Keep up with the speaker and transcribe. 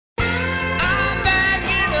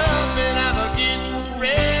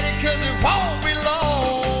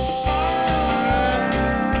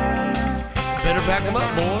Pack 'em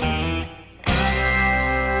up, boys.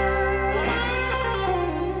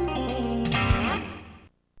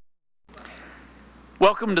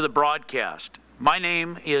 Welcome to the broadcast. My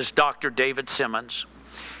name is Dr. David Simmons.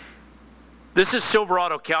 This is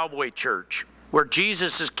Silverado Cowboy Church, where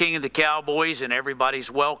Jesus is King of the Cowboys and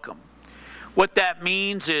everybody's welcome. What that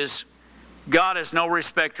means is God is no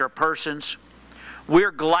respecter of persons.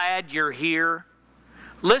 We're glad you're here.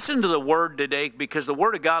 Listen to the Word today, because the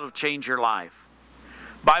Word of God will change your life.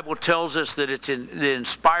 The Bible tells us that it's the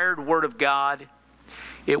inspired Word of God.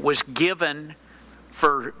 It was given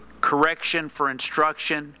for correction, for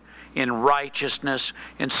instruction in righteousness.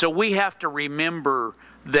 And so we have to remember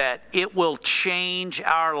that it will change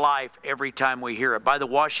our life every time we hear it by the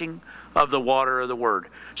washing of the water of the Word.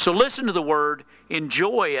 So listen to the Word,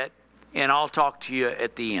 enjoy it, and I'll talk to you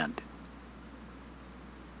at the end.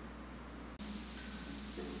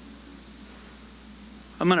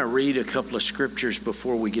 I'm going to read a couple of scriptures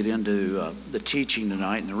before we get into the teaching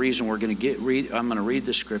tonight. And the reason I'm going to read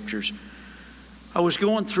the scriptures. I was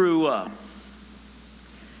going through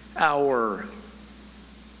our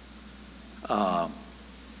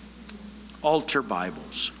altar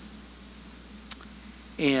Bibles.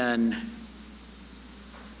 And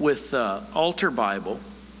with altar Bible,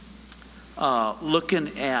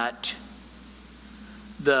 looking at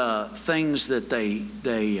the things that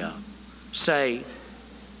they say,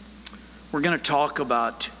 we're going to talk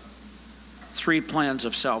about 3 plans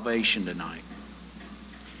of salvation tonight.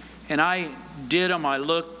 And I did them. I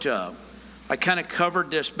looked, I kind of covered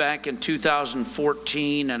this back in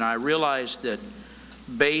 2014, and I realized that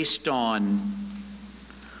based on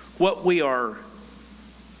what we are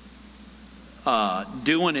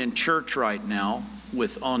doing in church right now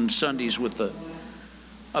on Sundays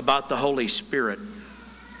about the Holy Spirit.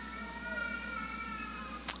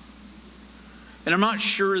 And I'm not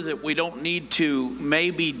sure that we don't need to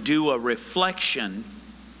maybe do a reflection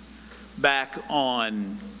back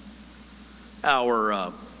on our,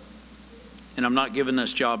 and I'm not giving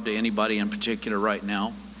this job to anybody in particular right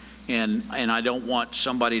now, and I don't want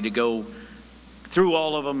somebody to go through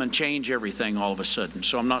all of them and change everything all of a sudden,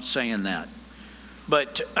 so I'm not saying that.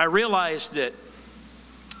 But I realized that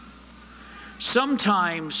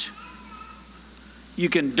sometimes you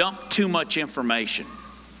can dump too much information.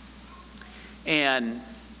 And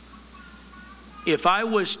if I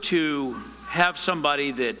was to have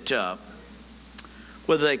somebody that,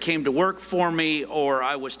 whether they came to work for me or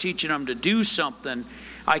I was teaching them to do something,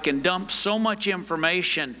 I can dump so much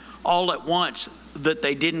information all at once that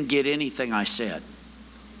they didn't get anything I said.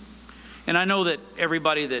 And I know that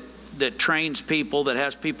everybody that trains people, that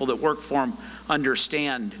has people that work for them,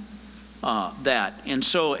 understand that. And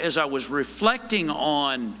so as I was reflecting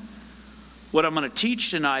on what I'm going to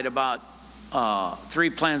teach tonight about 3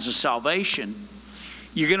 plans of salvation,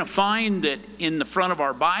 you're going to find that in the front of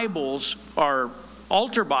our Bibles, our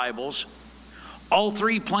altar Bibles, all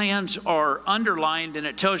 3 plans are underlined, and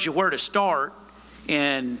it tells you where to start,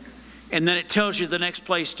 and then it tells you the next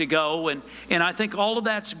place to go, and I think all of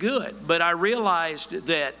that's good. But I realized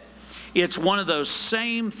that it's one of those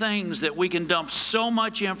same things that we can dump so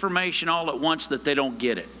much information all at once that they don't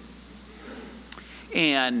get it.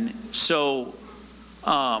 And so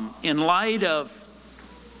in light of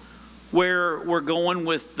where we're going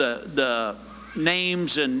with the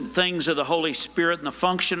names and things of the Holy Spirit and the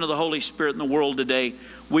function of the Holy Spirit in the world today,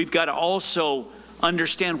 we've got to also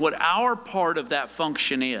understand what our part of that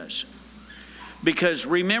function is. Because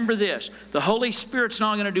remember this, the Holy Spirit's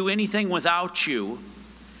not going to do anything without you,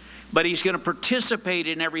 but He's going to participate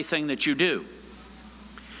in everything that you do.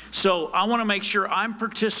 So I want to make sure I'm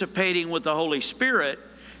participating with the Holy Spirit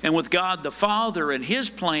and with God the Father and His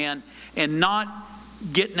plan, and not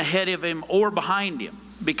getting ahead of Him or behind Him,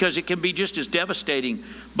 because it can be just as devastating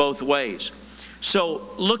both ways. So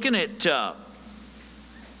looking at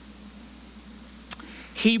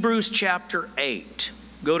Hebrews chapter 8.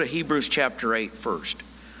 Go to Hebrews chapter 8 first.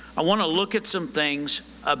 I want to look at some things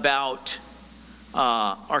about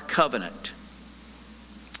our covenant.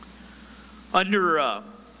 Under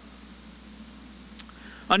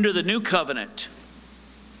the new covenant,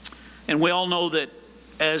 and we all know that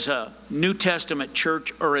as a New Testament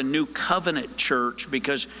church or a New Covenant church,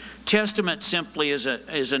 because testament simply is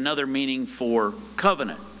another meaning for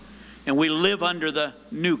covenant. And we live under the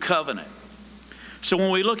New Covenant. So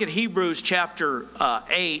when we look at Hebrews chapter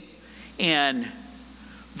 8 and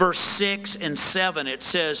verse 6 and 7, it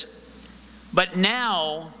says, "But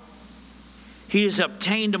now He has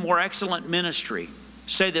obtained a more excellent ministry."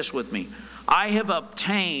 Say this with me. I have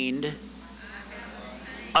obtained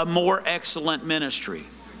a more excellent ministry.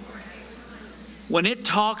 when it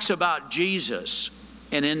talks about Jesus,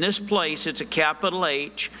 and in this place it's a capital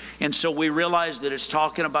H, and so we realize that it's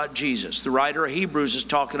talking about Jesus. The writer of Hebrews is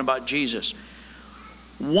talking about Jesus.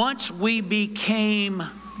 Once we became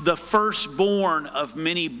the firstborn of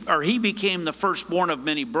many, or he became the firstborn of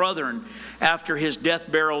many brethren after his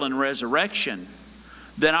death, burial, and resurrection,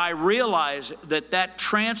 then I realize that that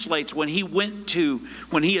translates when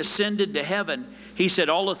he ascended to heaven, he said,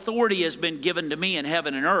 all authority has been given to me in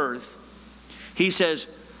heaven and earth. He says,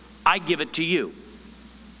 I give it to you.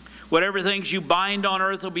 Whatever things you bind on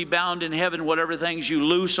earth will be bound in heaven. Whatever things you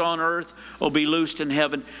loose on earth will be loosed in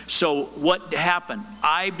heaven. So what happened?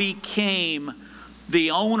 I became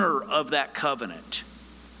the owner of that covenant.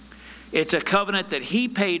 It's a covenant that he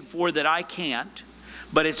paid for that I can't,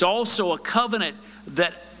 but it's also a covenant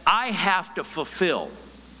that I have to fulfill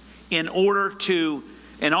in order to,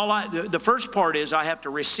 and the first part is I have to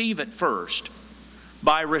receive it first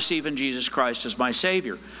by receiving Jesus Christ as my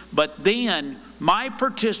Savior. But then my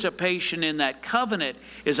participation in that covenant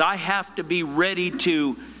is I have to be ready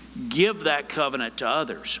to give that covenant to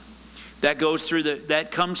others. That comes through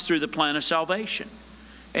the plan of salvation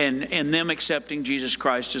and them accepting Jesus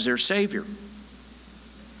Christ as their Savior.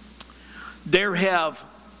 There have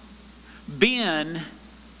been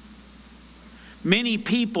many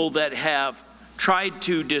people that have tried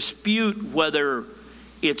to dispute whether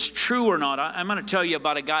it's true or not. I'm going to tell you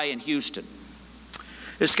about a guy in Houston.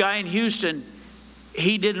 This guy in Houston,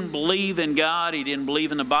 he didn't believe in God. He didn't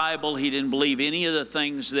believe in the Bible. He didn't believe any of the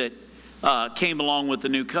things that came along with the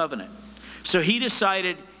new covenant. So he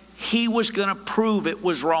decided he was going to prove it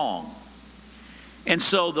was wrong. And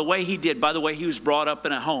so the way he did, by the way, he was brought up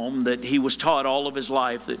in a home that he was taught all of his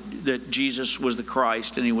life that Jesus was the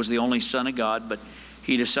Christ and he was the only Son of God, but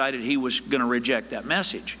he decided he was going to reject that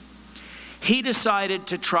message. He decided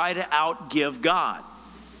to try to outgive God.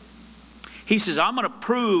 He says, I'm going to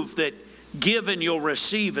prove that give and you'll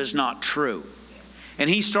receive is not true. And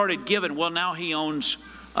he started giving. Well, now he owns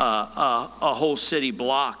a whole city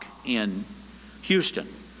block in Houston.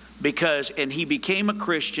 And he became a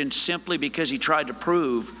Christian simply because he tried to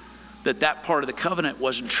prove that part of the covenant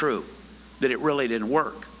wasn't true, that it really didn't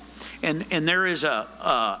work. And there is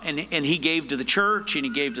and he gave to the church, and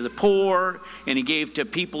he gave to the poor, and he gave to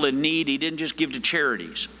people in need. He didn't just give to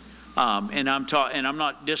charities. And I'm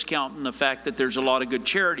not discounting the fact that there's a lot of good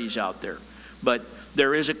charities out there, but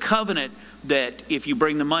there is a covenant that if you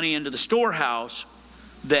bring the money into the storehouse,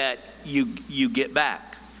 that you get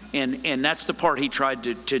back. And that's the part he tried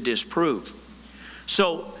to disprove.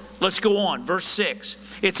 So let's go on. Verse 6.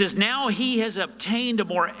 It says, now he has obtained a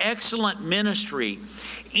more excellent ministry,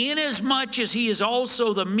 inasmuch as he is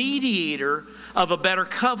also the mediator of a better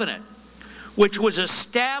covenant, which was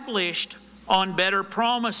established on better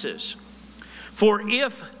promises. For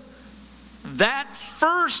if that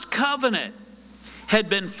first covenant had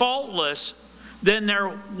been faultless, then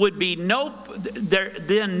there would be no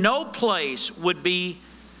place would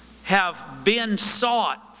have been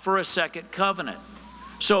sought for a second covenant.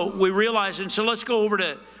 So we realize, and so let's go over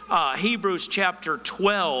to Hebrews chapter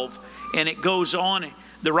 12, and it goes on.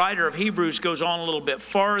 The writer of Hebrews goes on a little bit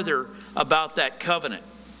farther about that covenant.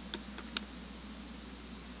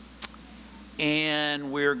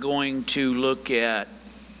 And we're going to look at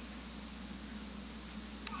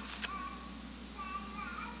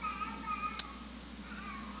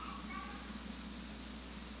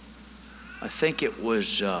I think it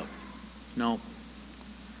was, no,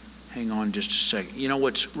 hang on just a second. You know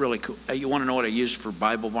what's really cool? You want to know what I used for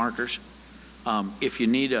Bible markers? If you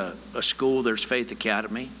need a school, there's Faith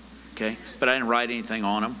Academy, okay? But I didn't write anything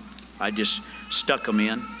on them. I just stuck them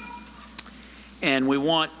in. And we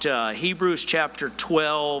want Hebrews chapter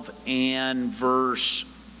 12 and verse...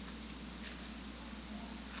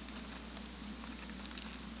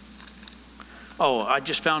 Oh, I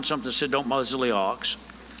just found something that said don't muzzle the ox.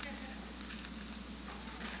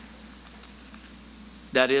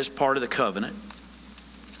 That is part of the covenant.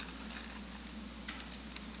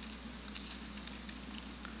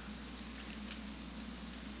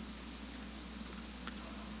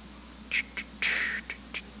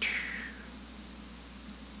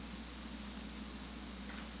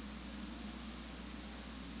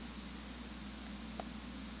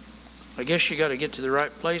 I guess you got to get to the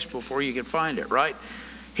right place before you can find it, right?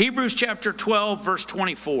 Hebrews chapter 12, verse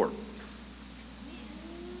 24.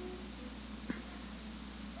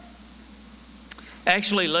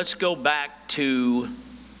 Actually, let's go back to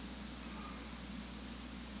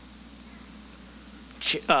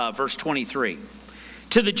verse 23.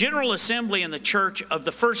 To the general assembly in the church of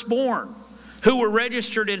the firstborn who were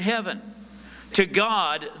registered in heaven, to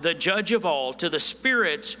God, the judge of all, to the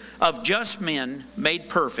spirits of just men made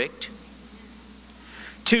perfect,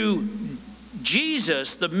 to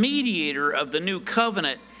Jesus, the mediator of the new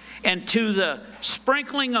covenant, and to the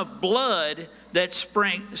sprinkling of blood that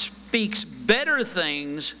speaks better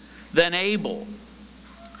things than Abel.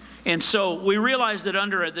 And so we realize that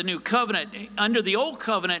under the new covenant, under the old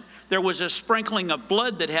covenant, there was a sprinkling of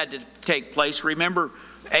blood that had to take place. Remember,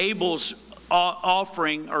 Abel's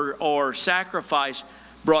offering or sacrifice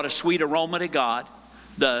brought a sweet aroma to God.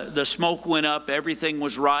 The smoke went up, everything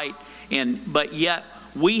was right, but yet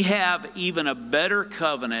we have even a better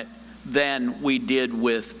covenant than he did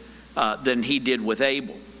with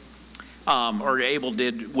Abel, or Abel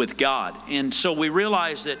did with God. And so we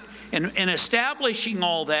realize that in establishing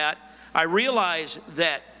all that, I realize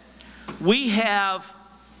that we have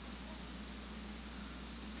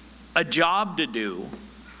a job to do.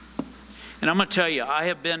 And I'm going to tell you, I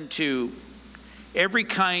have been to every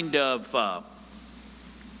kind of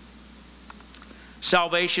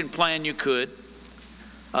salvation plan you could.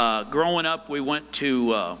 Growing up, we went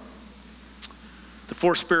to the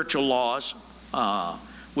 4 spiritual laws.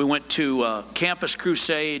 We went to Campus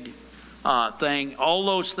Crusade thing. All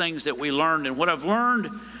those things that we learned. And what I've learned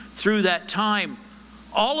through that time,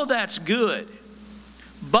 all of that's good.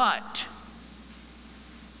 But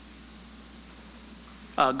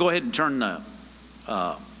go ahead and turn the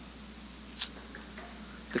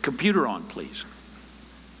computer on, please.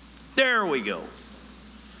 There we go.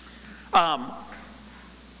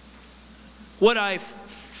 What I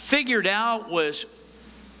figured out was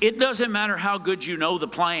it doesn't matter how good you know the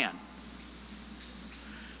plan.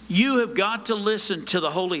 You have got to listen to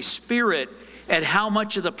the Holy Spirit at how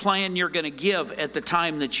much of the plan you're going to give at the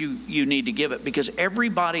time that you need to give it, because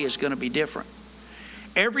everybody is going to be different.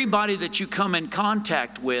 Everybody that you come in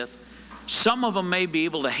contact with, some of them may be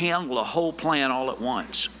able to handle the whole plan all at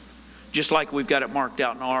once, just like we've got it marked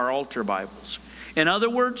out in our altar Bibles. In other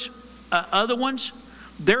words, other ones,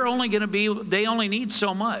 they only need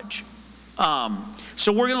so much.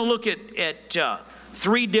 So we're going to look at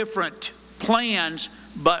 3 different plans,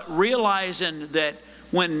 but realizing that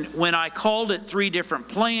when I called it 3 different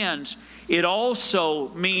plans, it also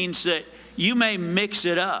means that you may mix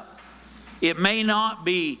it up. It may not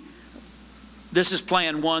be, this is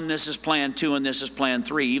plan 1, this is plan 2, and this is plan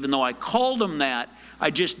 3. Even though I called them that, I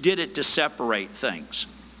just did it to separate things.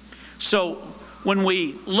 So when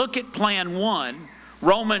we look at plan 1,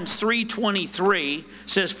 Romans 3:23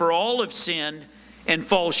 says, "For all have sinned and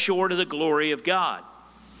fall short of the glory of God."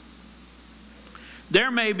 There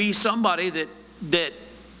may be somebody that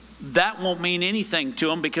won't mean anything to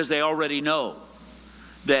them because they already know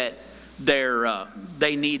that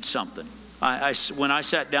they need something. When I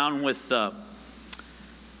sat down with the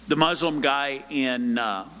Muslim guy in,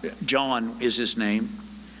 John is his name,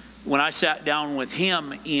 when I sat down with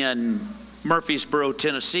him in Murfreesboro,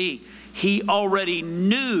 Tennessee, he already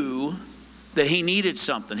knew that he needed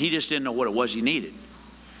something. He just didn't know what it was he needed.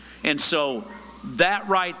 And so that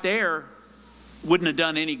right there wouldn't have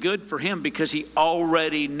done any good for him because he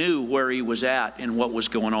already knew where he was at and what was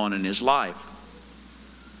going on in his life.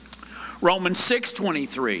 Romans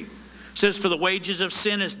 6:23 says, "For the wages of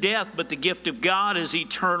sin is death, but the gift of God is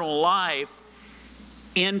eternal life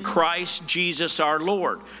in Christ Jesus our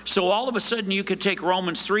Lord." So all of a sudden you could take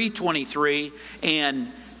Romans 3:23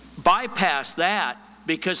 and bypass that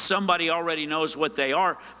because somebody already knows what they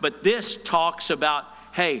are. But this talks about,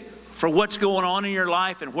 hey, for what's going on in your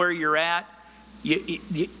life and where you're at,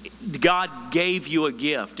 God gave you a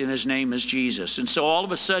gift, and His name is Jesus. And so all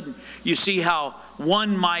of a sudden you see how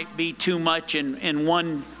one might be too much and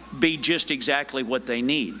one be just exactly what they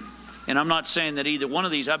need. And I'm not saying that either one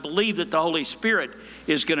of these. I believe that the Holy Spirit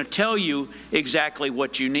is going to tell you exactly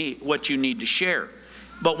what you need to share.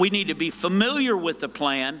 But we need to be familiar with the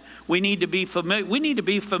plan. We need to be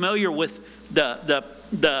familiar with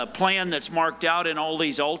the plan that's marked out in all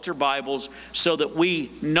these altar Bibles so that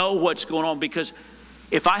we know what's going on. Because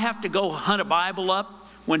if I have to go hunt a Bible up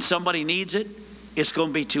when somebody needs it, it's going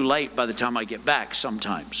to be too late by the time I get back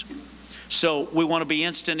sometimes. So we want to be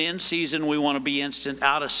instant in season. We want to be instant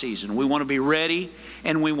out of season. We want to be ready,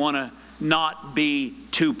 and we want to not be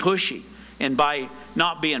too pushy. And by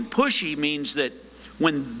not being pushy means that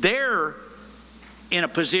when they're in a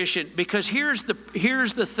position, because here's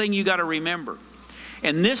the thing you got to remember.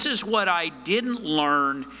 And this is what I didn't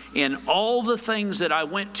learn in all the things that I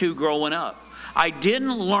went to growing up. I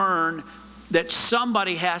didn't learn that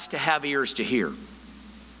somebody has to have ears to hear.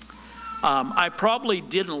 I probably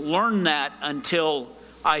didn't learn that until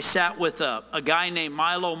I sat with a guy named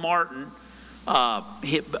Milo Martin,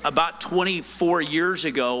 about 24 years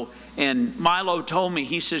ago, and Milo told me,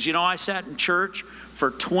 he says, you know, I sat in church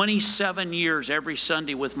for 27 years every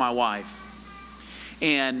Sunday with my wife,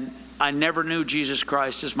 and I never knew Jesus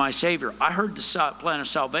Christ as my Savior. I heard the plan of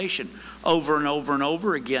salvation over and over and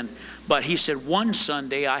over again, but he said one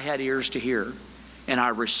Sunday I had ears to hear, and I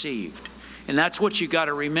received. And that's what you got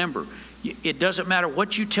to remember. It doesn't matter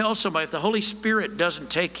what you tell somebody. If the Holy Spirit doesn't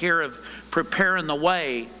take care of preparing the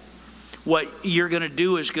way, what you're going to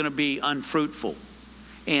do is going to be unfruitful.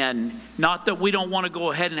 And not that we don't want to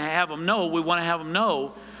go ahead and have them know. We want to have them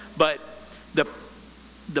know. But the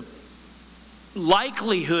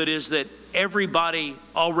likelihood is that everybody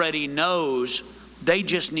already knows. They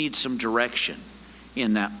just need some direction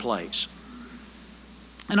in that place.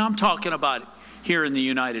 And I'm talking about here in the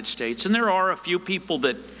United States. And there are a few people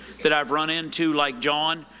that I've run into, like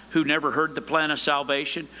John, who never heard the plan of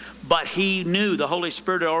salvation, but he knew the Holy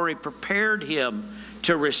Spirit had already prepared him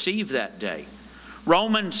to receive that day.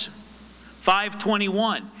 Romans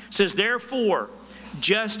 5:21 says, therefore,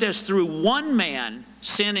 just as through one man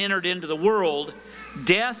sin entered into the world,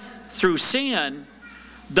 death through sin,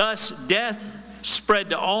 thus death spread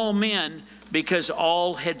to all men because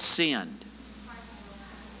all had sinned.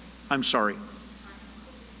 I'm sorry.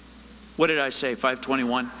 What did I say?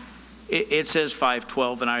 5:21? It says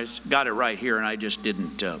 5:12, and I got it right here, and I just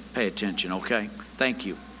didn't pay attention, okay? Thank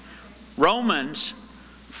you. Romans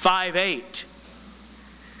 5:8.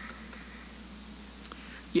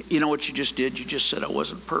 You know what you just did? You just said I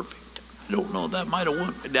wasn't perfect. I don't know. That might have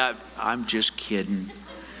won. I'm just kidding.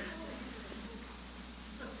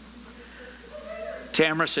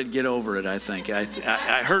 Tamara said, get over it, I think. I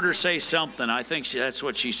heard her say something. I think that's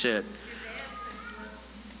what she said.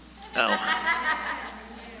 Oh.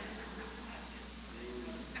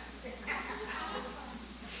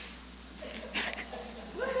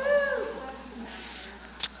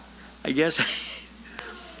 I guess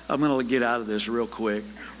I'm going to get out of this real quick.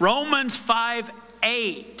 Romans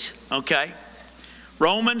 5:8, okay?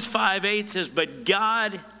 Romans 5:8 says, but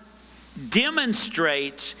God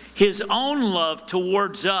demonstrates His own love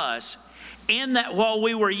towards us in that while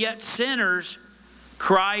we were yet sinners,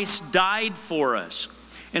 Christ died for us.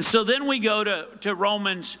 And so then we go to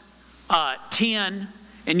Romans 10,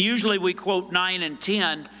 and usually we quote 9 and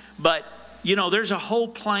 10, but you know, there's a whole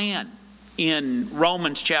plan in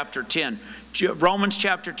Romans chapter 10. Romans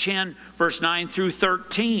chapter 10, verse 9 through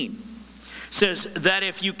 13 says that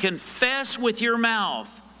if you confess with your mouth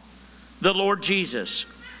the Lord Jesus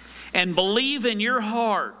and believe in your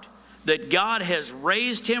heart that God has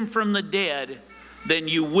raised Him from the dead, then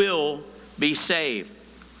you will be saved.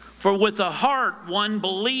 For with the heart one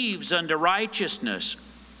believes unto righteousness.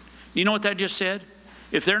 You know what that just said?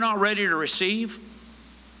 If they're not ready to receive,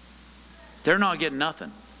 they're not getting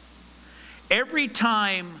nothing. Every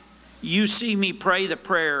time you see me pray the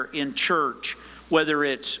prayer in church, whether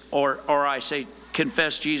it's, or I say,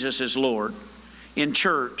 confess Jesus as Lord, in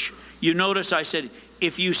church, you notice I said,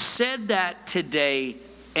 if you said that today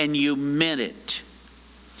and you meant it,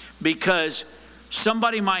 because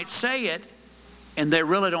somebody might say it and they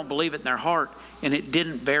really don't believe it in their heart, and it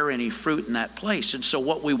didn't bear any fruit in that place. And so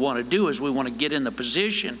what we want to do is we want to get in the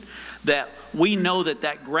position that we know that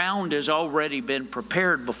that ground has already been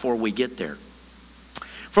prepared before we get there.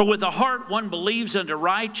 For with the heart one believes unto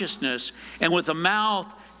righteousness, and with the mouth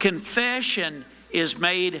confession is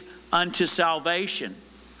made unto salvation.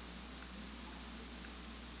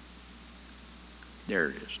 There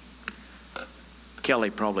it is. Kelly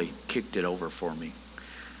probably kicked it over for me.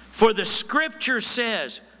 For the scripture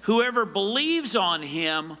says, whoever believes on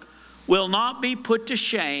Him will not be put to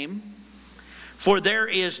shame, for there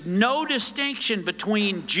is no distinction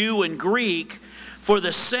between Jew and Greek, for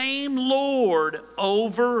the same Lord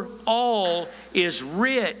over all is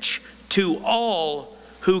rich to all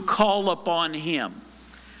who call upon Him.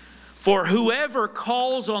 For whoever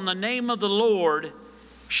calls on the name of the Lord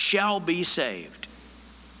shall be saved.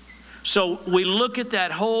 So we look at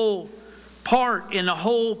that whole part in the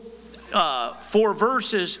whole 4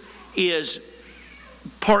 verses is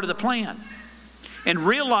part of the plan. And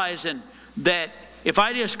realizing that if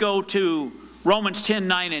I just go to Romans 10,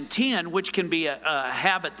 9, and 10, which can be a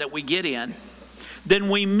habit that we get in, then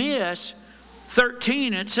we miss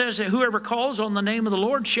 13. It says that whoever calls on the name of the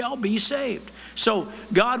Lord shall be saved. So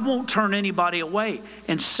God won't turn anybody away.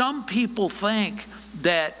 And some people think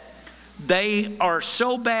that they are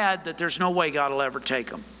so bad that there's no way God will ever take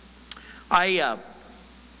them. I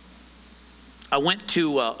went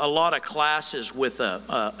to a lot of classes with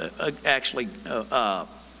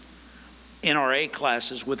NRA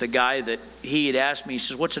classes with a guy that he had asked me, he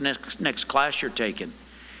says, what's the next class you're taking?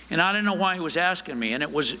 And I didn't know why he was asking me. And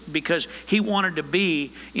it was because he wanted to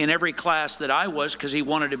be in every class that I was, because he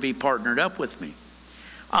wanted to be partnered up with me.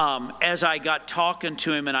 As I got talking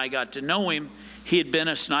to him and I got to know him, he had been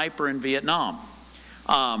a sniper in Vietnam.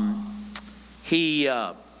 He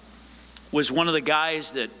was one of the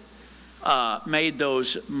guys that made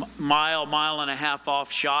those mile and a half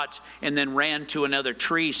off shots and then ran to another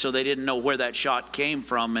tree so they didn't know where that shot came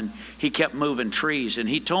from, and he kept moving trees. And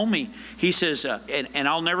he told me, he says, and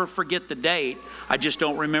I'll never forget the date, I just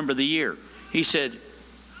don't remember the year. He said,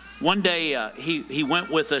 one day he went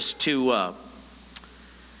with us to,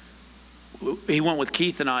 he went with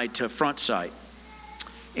Keith and I to Front Sight.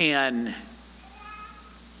 And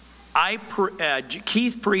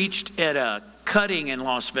Keith preached at a cutting in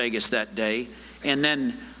Las Vegas that day, and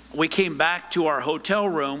then we came back to our hotel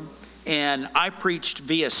room and I preached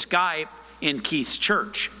via Skype in Keith's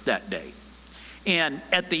church that day. And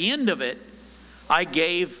at the end of it, I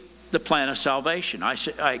gave the plan of salvation.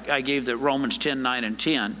 I gave the Romans 10, 9, and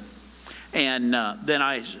 10. And then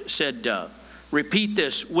I said, repeat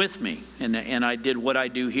this with me. And I did what I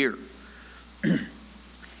do here.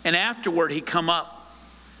 And afterward, he come up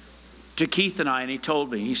to Keith and I, and he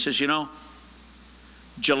told me, he says, you know,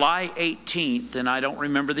 July 18th, and I don't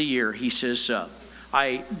remember the year, he says,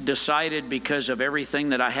 I decided because of everything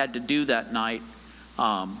that I had to do that night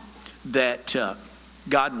that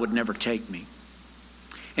God would never take me.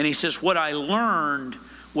 And he says, what I learned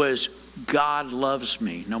was God loves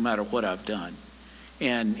me no matter what I've done.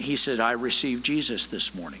 And he said, I received Jesus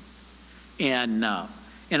this morning. And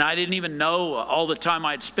I didn't even know all the time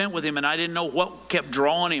I'd spent with him, and I didn't know what kept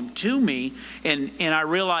drawing him to me. And I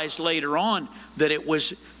realized later on that it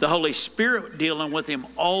was the Holy Spirit dealing with him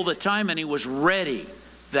all the time, and he was ready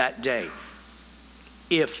that day.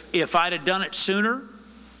 If I'd have done it sooner,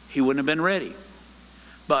 he wouldn't have been ready.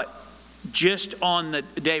 But just on the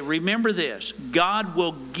day, remember this, God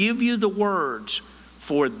will give you the words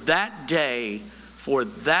for that day, for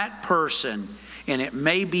that person, and it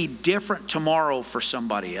may be different tomorrow for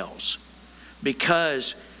somebody else,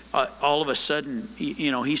 because all of a sudden,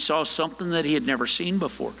 you know, he saw something that he had never seen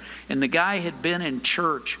before. And the guy had been in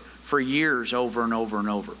church for years over and over and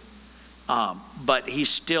over. But he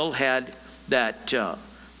still had that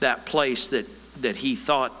place that he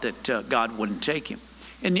thought that God wouldn't take him.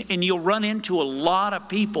 And you'll run into a lot of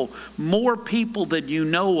people, more people than you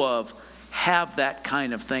know of, have that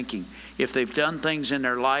kind of thinking. If they've done things in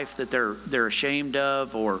their life that they're ashamed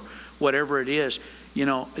of, or whatever it is, you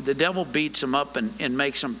know, the devil beats them up and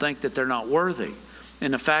makes them think that they're not worthy.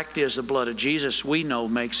 And the fact is, the blood of Jesus, we know,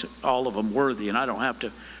 makes all of them worthy. And I don't have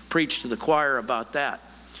to preach to the choir about that.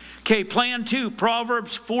 Okay, plan 2,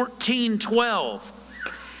 Proverbs 14:12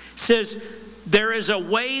 says, there is a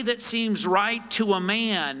way that seems right to a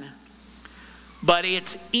man, but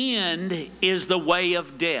its end is the way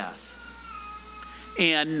of death.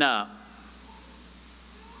 And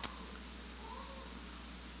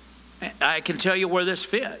I can tell you where this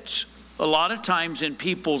fits. A lot of times in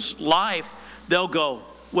people's life, they'll go,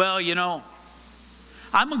 well, you know,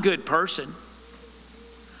 I'm a good person.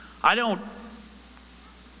 I don't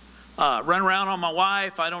run around on my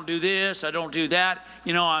wife. I don't do this. I don't do that.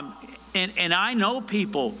 You know, and I know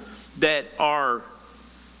people that are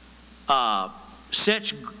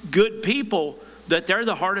such good people that they're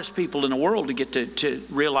the hardest people in the world to get to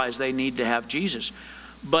realize they need to have Jesus.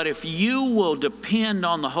 But if you will depend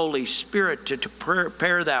on the Holy Spirit to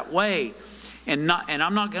prepare that way, I'm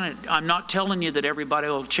not telling you that everybody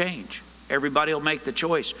will change. Everybody will make the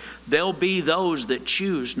choice. There'll be those that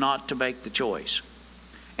choose not to make the choice.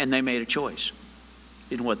 And they made a choice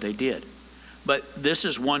in what they did. But this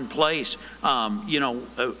is one place,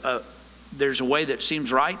 there's a way that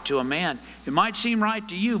seems right to a man. It might seem right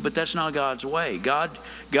to you, but that's not God's way. God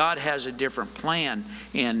has a different plan,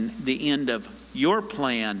 and the end of your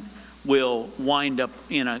plan will wind up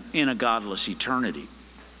in a godless eternity.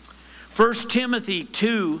 1 Timothy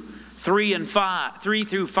 2, 3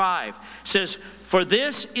 through 5 says, for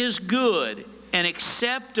this is good and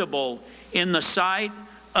acceptable in the sight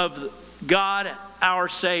of God our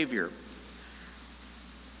Savior,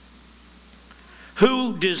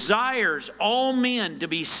 who desires all men to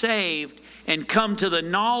be saved and come to the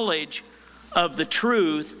knowledge of the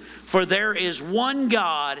truth. For there is one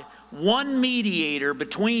God, one mediator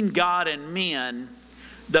between God and men,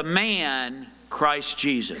 the man Christ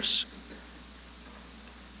Jesus.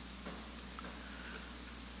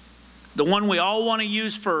 The one we all want to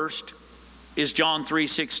use first is John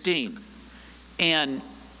 3:16. And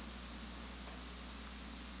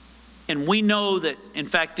we know that, in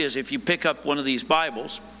fact, if you pick up one of these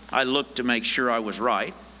Bibles, I looked to make sure I was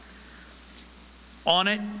right. on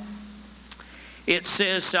it, it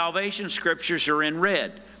says salvation scriptures are in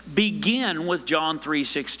red. Begin with John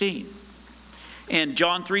 3:16. And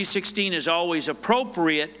John 3:16 is always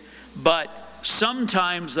appropriate, but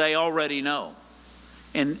sometimes they already know.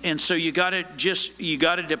 And so you got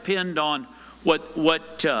to depend on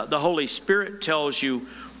what the Holy Spirit tells you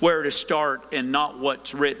where to start and not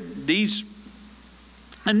what's written. These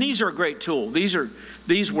are a great tool.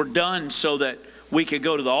 These were done so that we could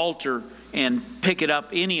go to the altar and pick it up,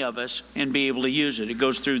 any of us, and be able to use it. It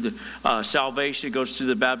goes through the salvation, it goes through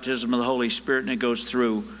the baptism of the Holy Spirit, and it goes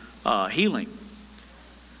through healing.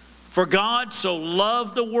 For God so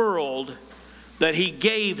loved the world that He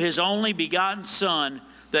gave His only begotten Son,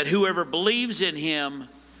 that whoever believes in Him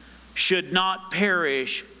should not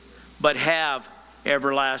perish, but have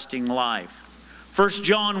everlasting life. 1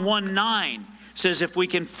 John 1:9 says, if we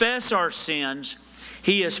confess our sins,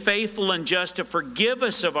 He is faithful and just to forgive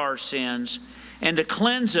us of our sins and to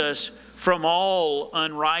cleanse us from all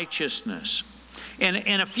unrighteousness.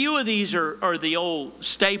 And a few of these are the old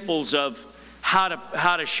staples of how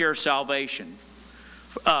to share salvation.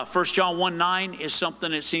 1 John 1:9 is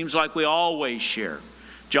something it seems like we always share.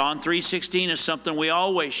 John 3:16 is something we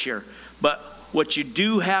always share. But what you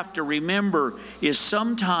do have to remember is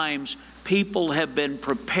sometimes people have been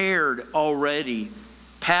prepared already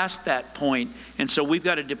past that point. And so we've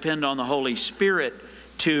got to depend on the Holy Spirit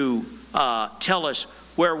to tell us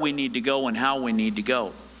where we need to go and how we need to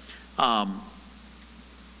go. 1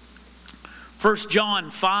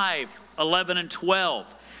 John 5:11 and 12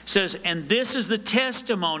 says, and this is the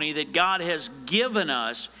testimony that God has given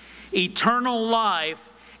us, eternal life,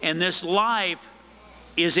 and this life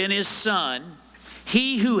is in His Son.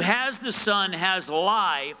 He who has the Son has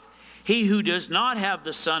life. He who does not have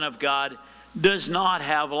the Son of God does not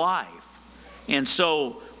have life. And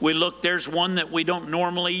so we look, there's one that we don't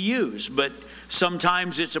normally use, but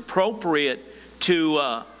sometimes it's appropriate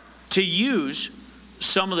to use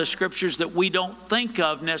some of the scriptures that we don't think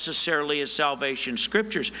of necessarily as salvation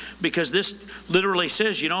scriptures, because this literally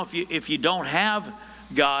says, you know, if you don't have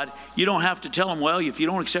God, you don't have to tell them, well, if you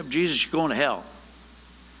don't accept Jesus, you're going to hell.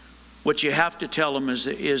 What you have to tell them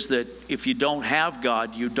is that if you don't have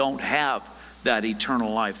God, you don't have that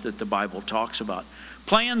eternal life that the Bible talks about.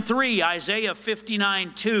 Plan 3, Isaiah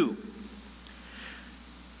 59:2.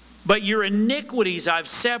 But your iniquities I've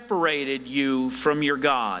separated you from your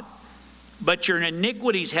God. But your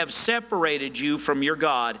iniquities have separated you from your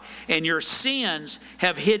God, and your sins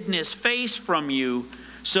have hidden His face from you,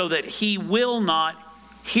 so that He will not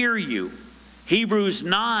hear you. Hebrews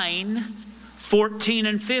 9:14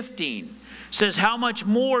 and 15 says, how much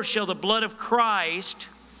more shall the blood of Christ,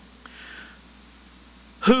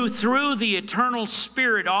 who through the eternal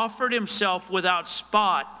Spirit offered Himself without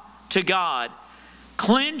spot to God,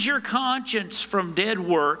 cleanse your conscience from dead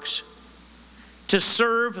works to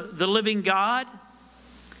serve the living God?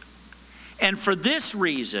 And for this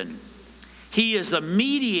reason, He is the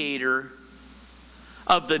mediator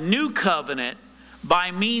of the new covenant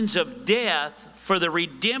by means of death for the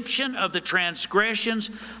redemption of the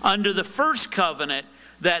transgressions under the first covenant,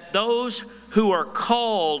 that those who are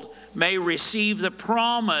called may receive the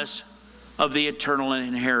promise of the eternal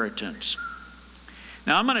inheritance.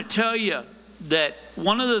 Now I'm going to tell you that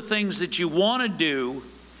one of the things that you want to do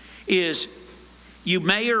is you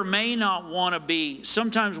may or may not want to be,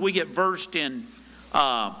 sometimes we get versed in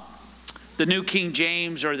the New King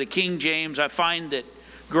James or the King James. I find that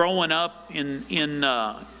growing up in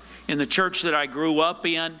the church that I grew up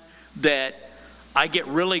in, that I get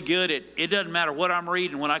really good at, it doesn't matter what I'm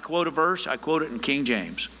reading. When I quote a verse, I quote it in King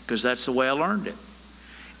James, because that's the way I learned it.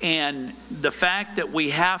 And the fact that we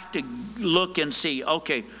have to look and see,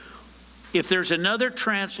 okay, if there's another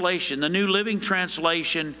translation, the New Living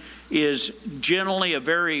Translation is generally a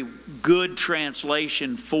very good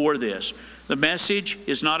translation for this. The Message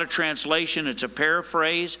is not a translation, it's a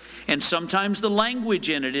paraphrase, and sometimes the language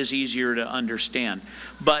in it is easier to understand.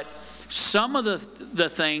 But some of the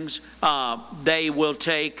things, they will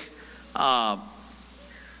take, they'll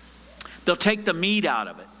take the meat out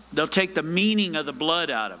of it. They'll take the meaning of the blood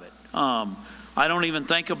out of it. I don't even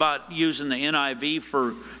think about using the NIV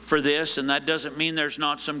for this, and that doesn't mean there's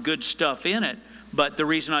not some good stuff in it. But the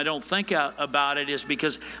reason I don't think about it is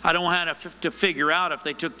because I don't have to figure out if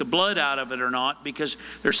they took the blood out of it or not, because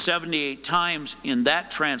there's 78 times in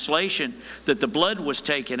that translation that the blood was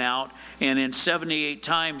taken out, and in 78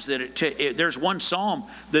 times that there's one psalm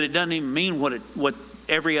that it doesn't even mean what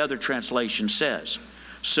every other translation says.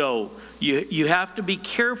 So you have to be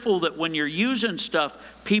careful that when you're using stuff,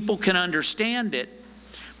 people can understand it,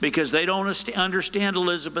 because they don't understand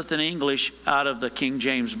Elizabeth and English out of the King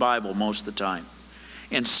James Bible most of the time.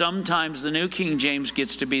 And sometimes the New King James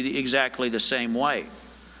gets to be exactly the same way.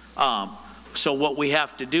 So what we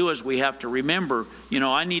have to do is we have to remember,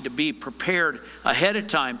 I need to be prepared ahead of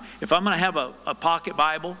time. If I'm going to have a pocket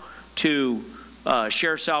Bible to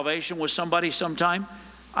share salvation with somebody sometime,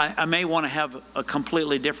 I may want to have a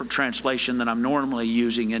completely different translation than I'm normally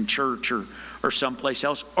using in church or someplace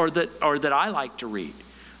else, or that I like to read.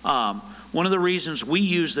 One of the reasons we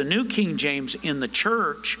use the New King James in the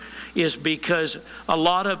church is because a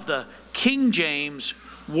lot of the King James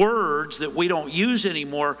words that we don't use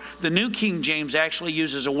anymore, the New King James actually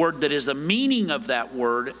uses a word that is the meaning of that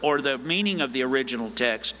word or the meaning of the original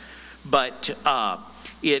text, but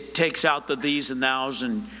it takes out the these and thous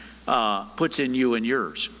and puts in you and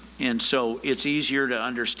yours. And so it's easier to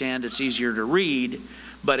understand, it's easier to read,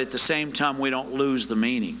 but at the same time we don't lose the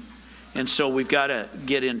meaning. And so we've got to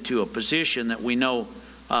get into a position that we know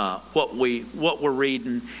what we're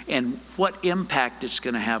reading and what impact it's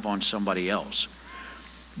going to have on somebody else.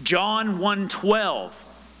 John 1:12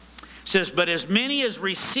 says, "But as many as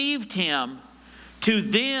received him, to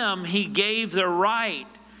them he gave the right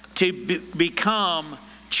to become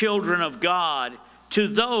children of God, to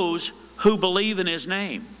those who believe in his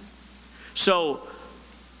name." So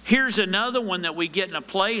here's another one that we get in a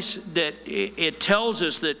place that it tells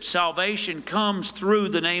us that salvation comes through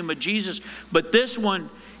the name of Jesus. But this one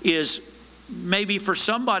is maybe for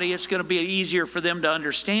somebody it's going to be easier for them to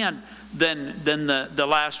understand than the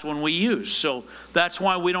last one we use. So that's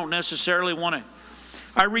why we don't necessarily want to.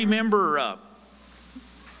 I remember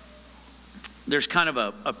there's kind of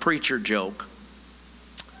a preacher joke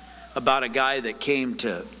about a guy that came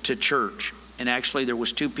to church. And actually there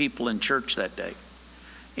was 2 people in church that day.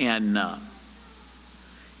 And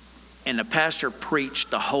the pastor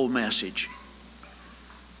preached the whole message.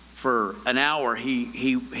 For an hour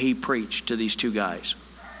he preached to these 2 guys.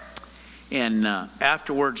 And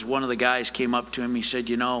afterwards one of the guys came up to him. He said,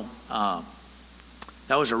 that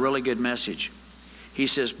was a really good message. He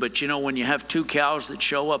says, but when you have 2 cows that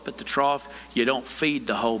show up at the trough, you don't feed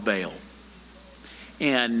the whole bale.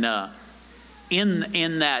 And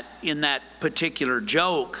in that particular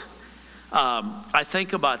joke, I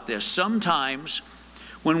think about this. Sometimes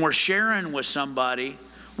when we're sharing with somebody,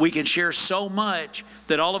 we can share so much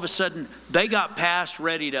that all of a sudden they got past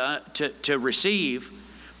ready to receive,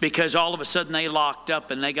 because all of a sudden they locked up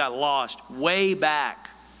and they got lost way back.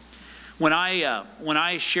 When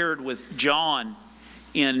I shared with John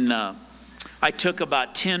I took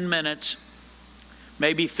about 10 minutes,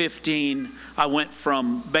 maybe 15. I went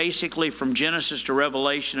basically from Genesis to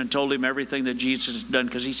Revelation and told him everything that Jesus had done,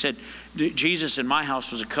 because he said, Jesus in my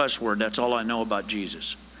house was a cuss word. That's all I know about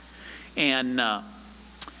Jesus. And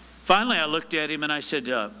finally I looked at him and I said,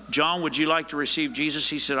 John, would you like to receive Jesus?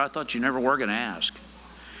 He said, I thought you never were going to ask.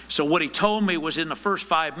 So what he told me was in the first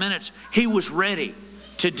 5 minutes, he was ready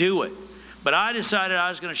to do it. But I decided I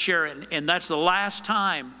was going to share it. And that's the last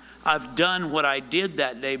time I've done what I did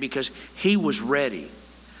that day, because he was ready.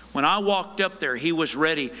 When I walked up there, he was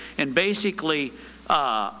ready. And basically,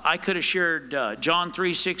 I could have shared John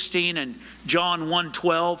 3:16 and John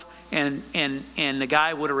 1:12, and the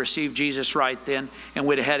guy would have received Jesus right then, and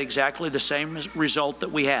we'd have had exactly the same result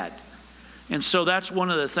that we had. And so that's one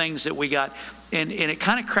of the things that we got. And it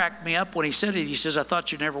kind of cracked me up when he said it. He says, I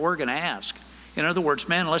thought you never were going to ask. In other words,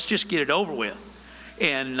 man, let's just get it over with.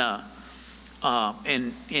 And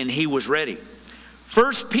he was ready.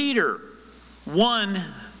 1 Peter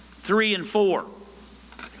 1:3 and 4.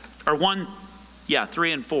 Or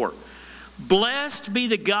 3 and 4. Blessed be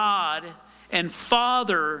the God and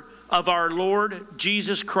Father of our Lord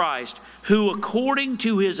Jesus Christ, who according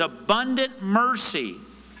to his abundant mercy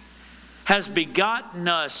has begotten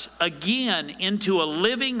us again into a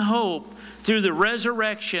living hope through the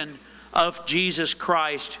resurrection of Jesus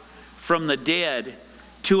Christ from the dead,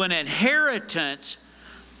 to an inheritance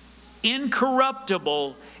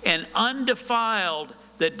incorruptible and undefiled,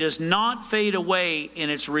 that does not fade away,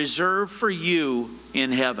 and it's reserved for you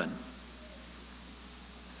in heaven.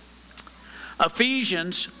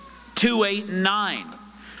 Ephesians 2:8 and 9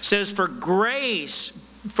 says, For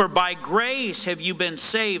by grace have you been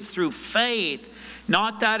saved through faith,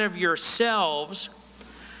 not that of yourselves,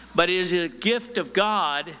 but it is a gift of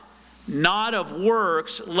God, not of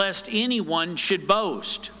works, lest anyone should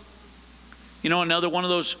boast. Another one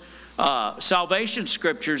of those salvation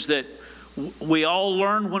scriptures that we all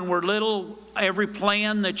learn when we're little. Every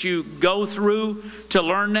plan that you go through to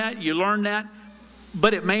learn that, you learn that.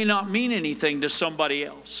 But it may not mean anything to somebody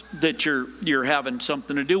else that you're having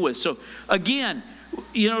something to do with. So again,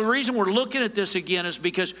 the reason we're looking at this again is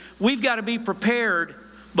because we've got to be prepared,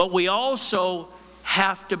 but we also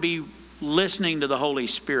have to be listening to the Holy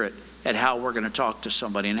Spirit at how we're going to talk to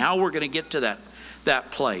somebody and how we're going to get to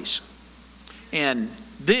that place. And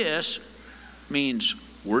this means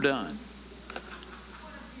we're done.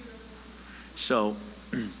 So,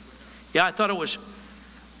 yeah, I thought it was,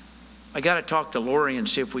 I got to talk to Lori and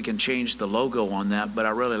see if we can change the logo on that, but I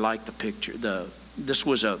really like the picture. This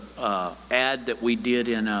was a ad that we did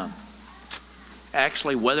in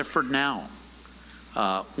actually Weatherford Now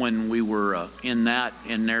when we were in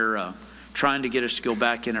there trying to get us to go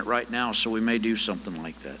back in it right now, so we may do something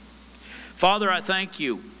like that. Father, I thank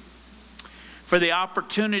you for the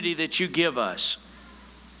opportunity that you give us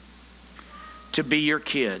to be your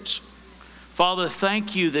kids. Father,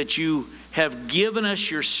 thank you that you have given us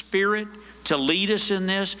your Spirit to lead us in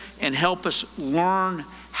this and help us learn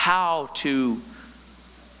how to,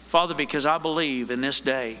 Father, because I believe in this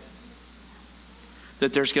day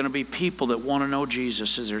that there's going to be people that want to know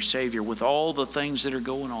Jesus as their Savior with all the things that are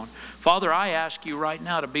going on. Father, I ask you right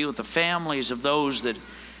now to be with the families of those that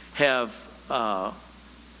have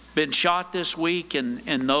been shot this week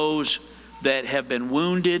and those that have been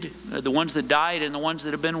wounded, the ones that died and the ones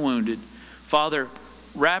that have been wounded. Father,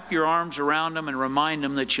 wrap your arms around them and remind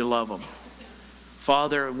them that you love them.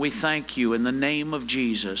 Father, we thank you in the name of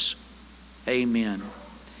Jesus. Amen.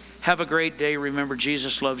 Have a great day. Remember,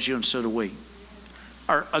 Jesus loves you and so do we.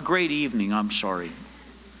 Or a great evening, I'm sorry.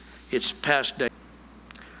 It's past day.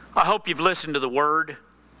 I hope you've listened to the Word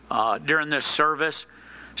during this service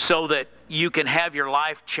so that you can have your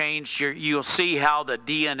life changed. You'll see how the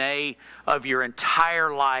DNA of your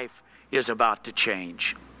entire life is about to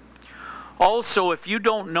change. Also, if you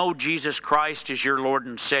don't know Jesus Christ as your Lord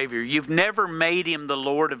and Savior, you've never made Him the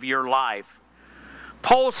Lord of your life.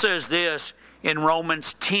 Paul says this in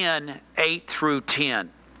Romans 10:8 through 10.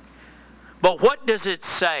 But what does it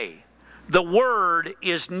say? The Word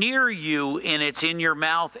is near you and it's in your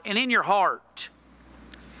mouth and in your heart.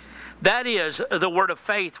 That is the word of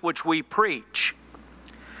faith which we preach.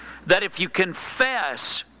 That if you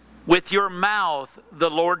confess with your mouth the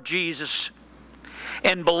Lord Jesus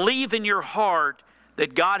and believe in your heart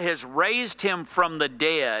that God has raised Him from the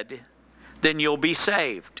dead, then you'll be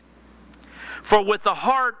saved. For with the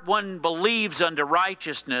heart one believes unto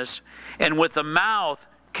righteousness, and with the mouth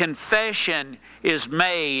confession is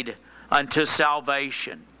made unto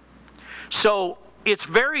salvation. So it's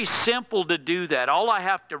very simple to do that. All I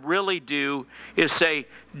have to really do is say,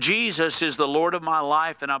 Jesus is the Lord of my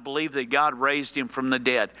life, and I believe that God raised Him from the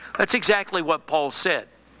dead. That's exactly what Paul said.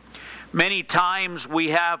 Many times we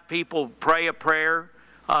have people pray a prayer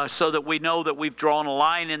so that we know that we've drawn a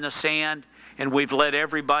line in the sand and we've let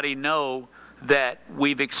everybody know that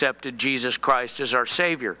we've accepted Jesus Christ as our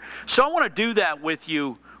Savior. So I want to do that with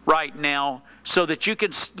you right now so that you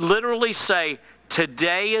can literally say,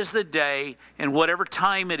 today is the day, and whatever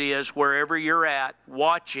time it is, wherever you're at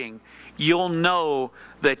watching, you'll know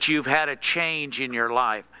that you've had a change in your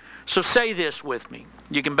life. So say this with me.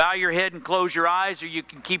 You can bow your head and close your eyes, or you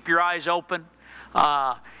can keep your eyes open.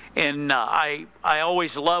 I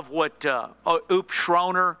always love what Oop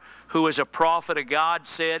Schroner, who is a prophet of God,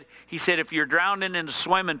 said. He said, if you're drowning in a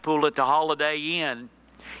swimming pool at the Holiday Inn,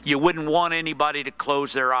 you wouldn't want anybody to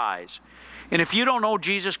close their eyes. And if you don't know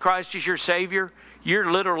Jesus Christ as your Savior,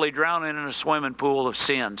 you're literally drowning in a swimming pool of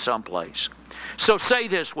sin someplace. So say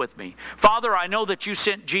this with me. Father, I know that you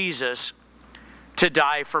sent Jesus to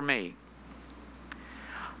die for me.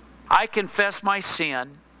 I confess my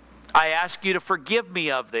sin. I ask you to forgive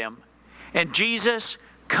me of them. And Jesus,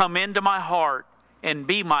 come into my heart and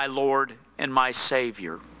be my Lord and my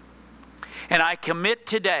Savior. And I commit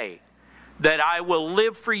today that I will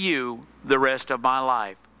live for you the rest of my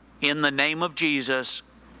life. In the name of Jesus,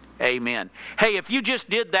 amen. Hey, if you just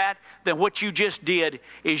did that, then what you just did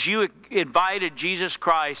is you invited Jesus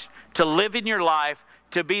Christ to live in your life,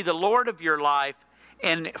 to be the Lord of your life,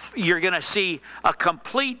 and you're going to see a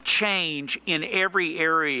complete change in every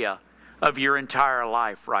area of your entire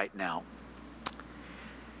life right now.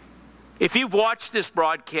 If you've watched this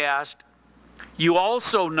broadcast, you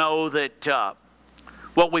also know that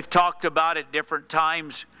what we've talked about at different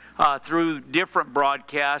times through different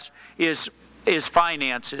broadcasts is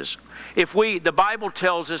finances. The Bible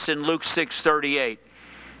tells us in Luke 6:38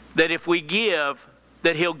 that if we give,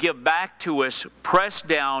 that He'll give back to us, pressed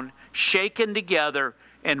down, shaken together,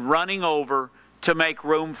 and running over to make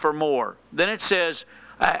room for more. Then it says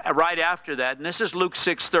right after that, and this is Luke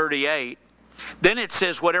 6:38, then it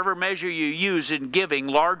says, whatever measure you use in giving,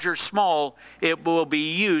 large or small, it will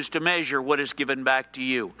be used to measure what is given back to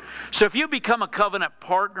you. So if you become a covenant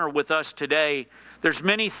partner with us today, there's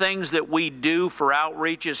many things that we do for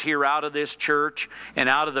outreaches here out of this church and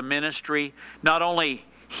out of the ministry, not only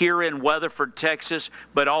here in Weatherford, Texas,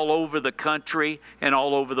 but all over the country and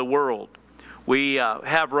all over the world. We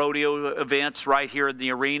have rodeo events right here in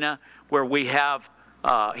the arena where we have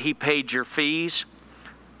He Paid Your Fees.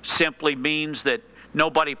 Simply means that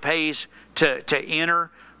nobody pays to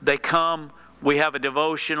enter. They come. We have a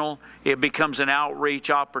devotional. It becomes an outreach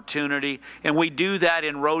opportunity. And we do that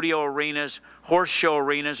in rodeo arenas, horse show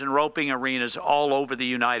arenas, and roping arenas all over the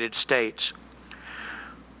United States.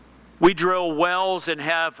 We drill wells and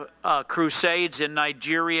have crusades in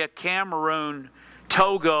Nigeria, Cameroon,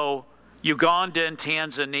 Togo, Uganda, and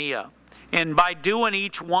Tanzania. And by doing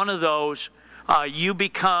each one of those,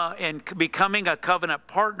 becoming a covenant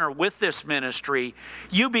partner with this ministry,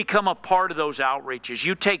 you become a part of those outreaches.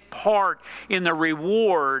 You take part in the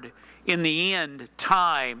reward in the end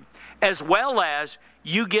time, as well as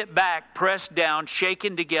you get back pressed down,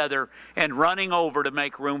 shaken together, and running over to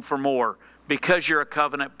make room for more, because you're a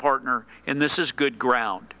covenant partner, and this is good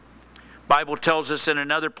ground. Bible tells us in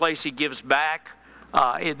another place He gives back.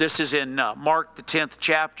 This is in Mark, the 10th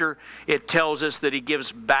chapter. It tells us that He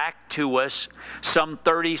gives back to us some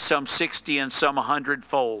 30, some 60, and some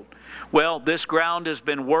 100-fold. Well, this ground has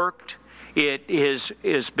been worked. It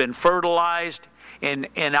has been fertilized, and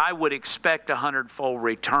I would expect a 100-fold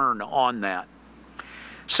return on that.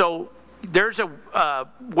 So there's a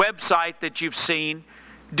website that you've seen.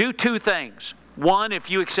 Do two things. One, if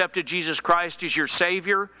you accepted Jesus Christ as your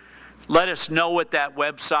Savior, let us know at that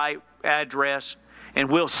website address, and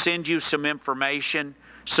we'll send you some information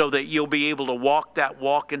so that you'll be able to walk that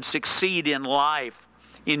walk and succeed in life,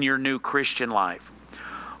 in your new Christian life.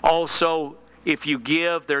 Also, if you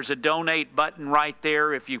give, there's a donate button right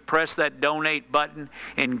there. If you press that donate button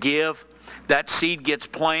and give, that seed gets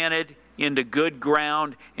planted into good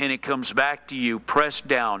ground, and it comes back to you, pressed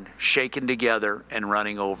down, shaken together, and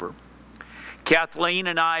running over. Kathleen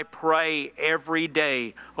and I pray every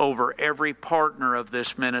day over every partner of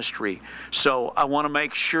this ministry. So I want to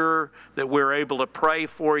make sure that we're able to pray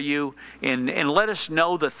for you and let us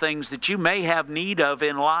know the things that you may have need of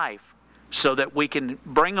in life so that we can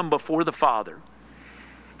bring them before the Father.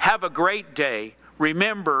 Have a great day.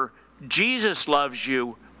 Remember, Jesus loves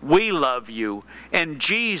you, we love you, and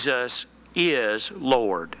Jesus is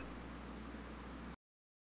Lord.